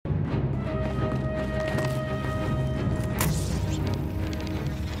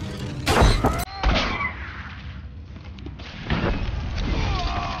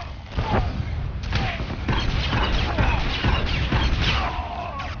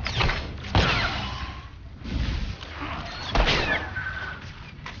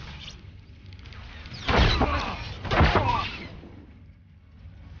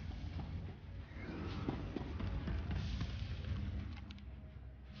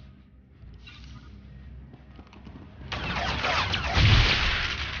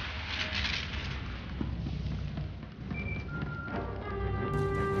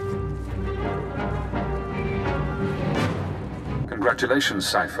Congratulations,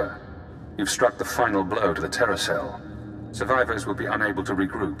 Cypher. You've struck the final blow to the Terror Cell. Survivors will be unable to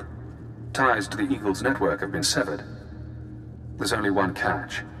regroup. Ties to the Eagle's network have been severed. There's only one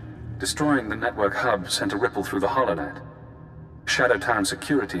catch. Destroying the network hub sent a ripple through the holonet. Shadowtown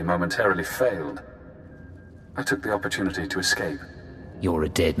security momentarily failed. I took the opportunity to escape. You're a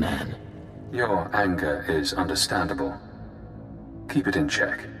dead man. Your anger is understandable. Keep it in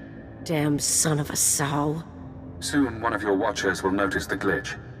check. Damn son of a sow. Soon one of your watchers will notice the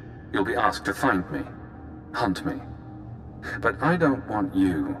glitch. You'll be asked to find me. Hunt me. But I don't want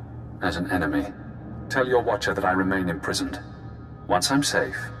you as an enemy. Tell your watcher that I remain imprisoned. Once I'm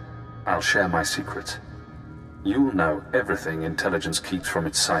safe, I'll share my secrets. You'll know everything intelligence keeps from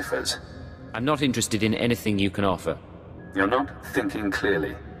its ciphers. I'm not interested in anything you can offer. You're not thinking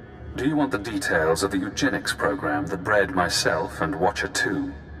clearly. Do you want the details of the eugenics program that bred myself and Watcher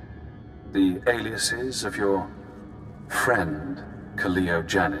 2? The aliases of your friend, Khalil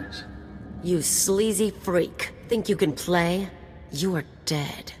Janis? You sleazy freak. Think you can play? You're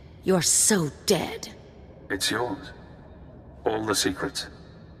dead. You're so dead. It's yours. All the secrets.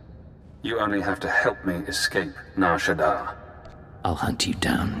 You only have to help me escape Nar Shaddaa. I'll hunt you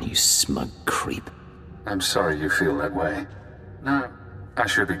down, you smug creep. I'm sorry you feel that way. Now, I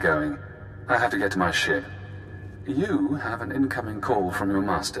should be going. I have to get to my ship. You have an incoming call from your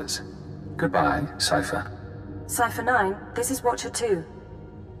masters. Goodbye, Cypher. Cypher 9, this is Watcher 2.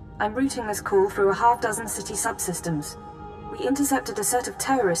 I'm routing this call through a half-dozen city subsystems. We intercepted a set of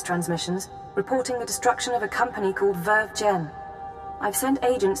terrorist transmissions reporting the destruction of a company called Verve Gen. I've sent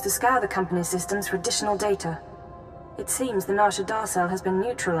agents to scour the company's systems for additional data. It seems the Nar Shaddaa cell has been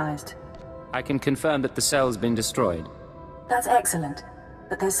neutralized. I can confirm that the cell's been destroyed. That's excellent,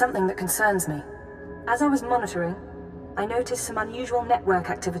 but there's something that concerns me. As I was monitoring, I noticed some unusual network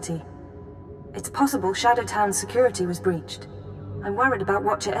activity. It's possible Shadowtown's security was breached. I'm worried about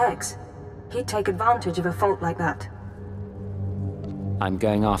Watcher X. He'd take advantage of a fault like that. I'm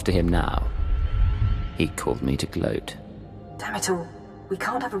going after him now. He called me to gloat. Damn it all. We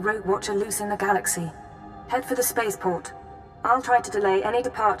can't have a rogue Watcher loose in the galaxy. Head for the spaceport. I'll try to delay any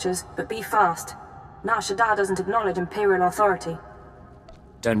departures, but be fast. Nar Shaddaa doesn't acknowledge Imperial authority.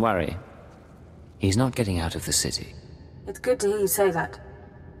 Don't worry. He's not getting out of the city. It's good to hear you say that.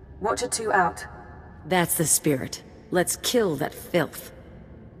 Watcher 2 out. That's the spirit. Let's kill that filth.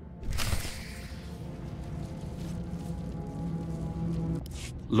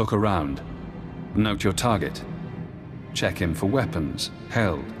 Look around. Note your target. Check him for weapons,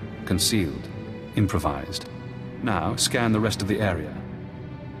 held, concealed, improvised. Now scan the rest of the area.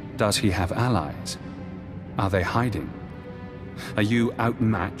 Does he have allies? Are they hiding? Are you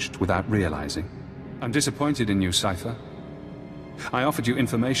outmatched without realizing? I'm disappointed in you, Cypher. I offered you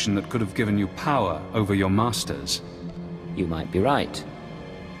information that could have given you power over your masters. You might be right.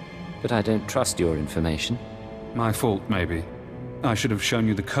 But I don't trust your information. My fault, maybe. I should have shown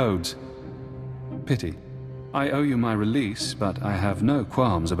you the codes. Pity. I owe you my release, but I have no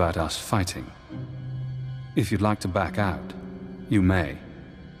qualms about us fighting. If you'd like to back out, you may.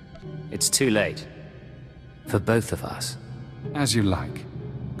 It's too late. For both of us. As you like.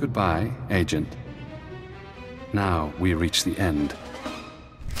 Goodbye, Agent. Now we reach the end.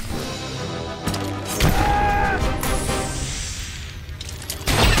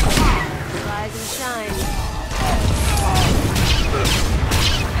 Rise and shine.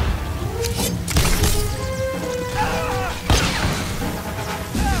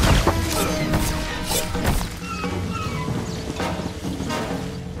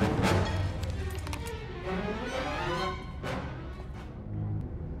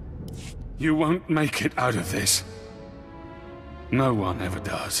 You won't make it out of this. No one ever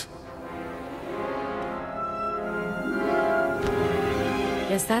does.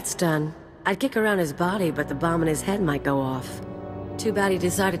 Guess that's done. I'd kick around his body, but the bomb in his head might go off. Too bad he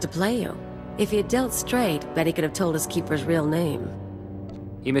decided to play you. If he had dealt straight, bet he could have told his keeper's real name.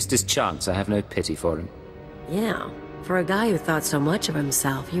 He missed his chance. I have no pity for him. Yeah, for a guy who thought so much of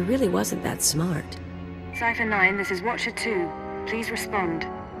himself, he really wasn't that smart. Cypher 9, this is Watcher 2. Please respond.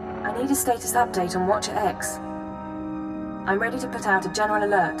 I need a status update on Watcher X. I'm ready to put out a general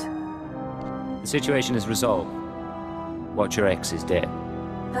alert. The situation is resolved. Watcher X is dead.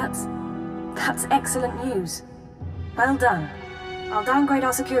 That's excellent news. Well done. I'll downgrade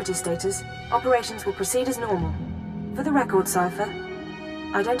our security status. Operations will proceed as normal. For the record, Cypher,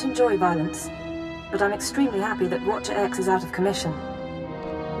 I don't enjoy violence, but I'm extremely happy that Watcher X is out of commission.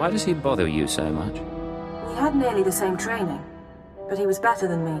 Why does he bother you so much? We had nearly the same training, but he was better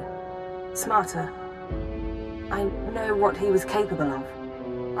than me. Smarter. I know what he was capable of.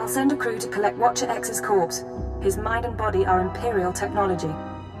 I'll send a crew to collect Watcher X's corpse. His mind and body are Imperial technology.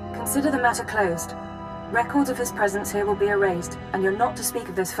 Consider the matter closed. Records of his presence here will be erased, and you're not to speak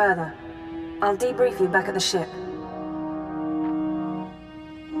of this further. I'll debrief you back at the ship.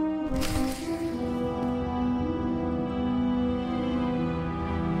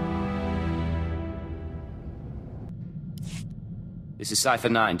 This is Cypher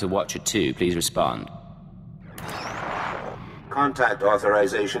 9 to Watcher 2. Please respond. Contact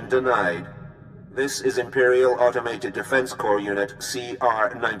authorization denied. This is Imperial Automated Defense Corps Unit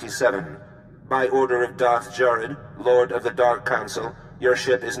CR-97. By order of Darth Jared, Lord of the Dark Council, your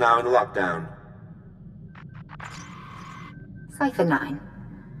ship is now in lockdown. Cypher 9.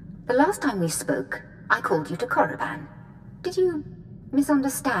 The last time we spoke, I called you to Korriban. Did you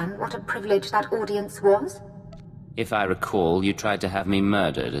misunderstand what a privilege that audience was? If I recall, you tried to have me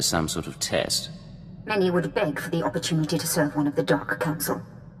murdered as some sort of test. Many would beg for the opportunity to serve one of the Dark Council.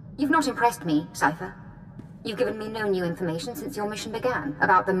 You've not impressed me, Cypher. You've given me no new information since your mission began,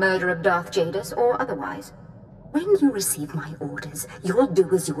 about the murder of Darth Jadus or otherwise. When you receive my orders, you'll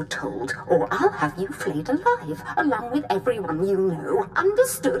do as you're told, or I'll have you flayed alive, along with everyone you know.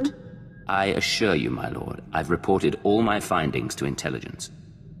 Understood? I assure you, my lord, I've reported all my findings to intelligence.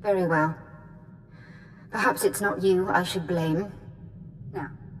 Very well. Perhaps it's not you I should blame. Now,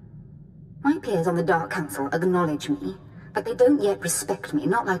 my peers on the Dark Council acknowledge me, but they don't yet respect me,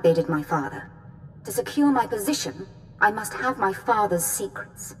 not like they did my father. To secure my position, I must have my father's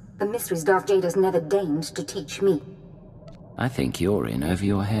secrets, the mysteries Darth Jadus never deigned to teach me. I think you're in over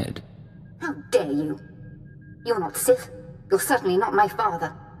your head. How dare you? You're not Sith. You're certainly not my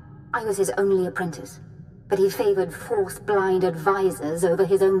father. I was his only apprentice, but he favored Force-blind advisors over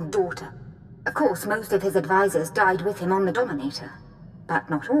his own daughter. Of course, most of his advisors died with him on the Dominator, but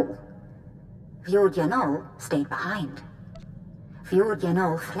not all. Fjord Yanol stayed behind. Fjord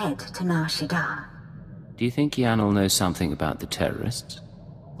Yanol fled to Nar Shaddaa. Do you think Yanol knows something about the terrorists?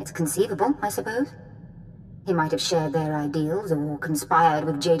 It's conceivable, I suppose. He might have shared their ideals or conspired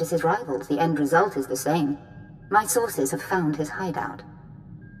with Jadus's rivals. The end result is the same. My sources have found his hideout.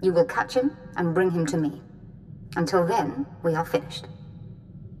 You will catch him and bring him to me. Until then, we are finished.